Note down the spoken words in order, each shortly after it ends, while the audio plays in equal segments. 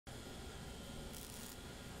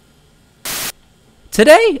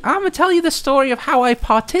Today, I'm going to tell you the story of how I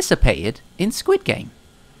participated in Squid Game.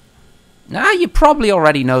 Now, you probably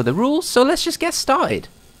already know the rules, so let's just get started.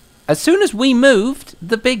 As soon as we moved,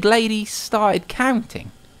 the big lady started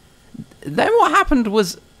counting. Then what happened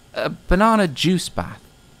was a banana juice bath.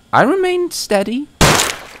 I remained steady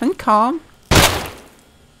and calm.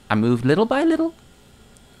 I moved little by little.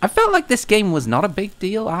 I felt like this game was not a big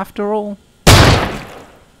deal after all.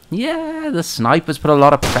 Yeah, the snipers put a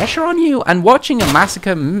lot of pressure on you, and watching a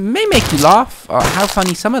massacre may make you laugh at how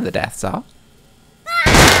funny some of the deaths are.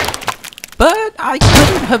 But I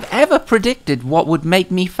couldn't have ever predicted what would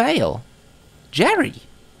make me fail. Jerry.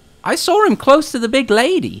 I saw him close to the big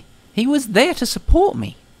lady. He was there to support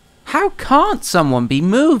me. How can't someone be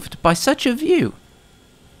moved by such a view?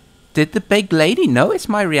 Did the big lady notice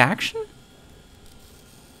my reaction?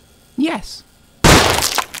 Yes.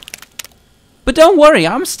 But don't worry,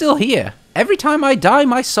 I'm still here. Every time I die,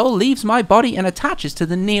 my soul leaves my body and attaches to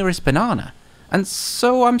the nearest banana. And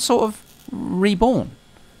so I'm sort of reborn.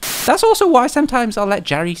 That's also why sometimes I'll let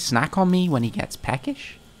Jerry snack on me when he gets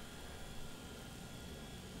peckish.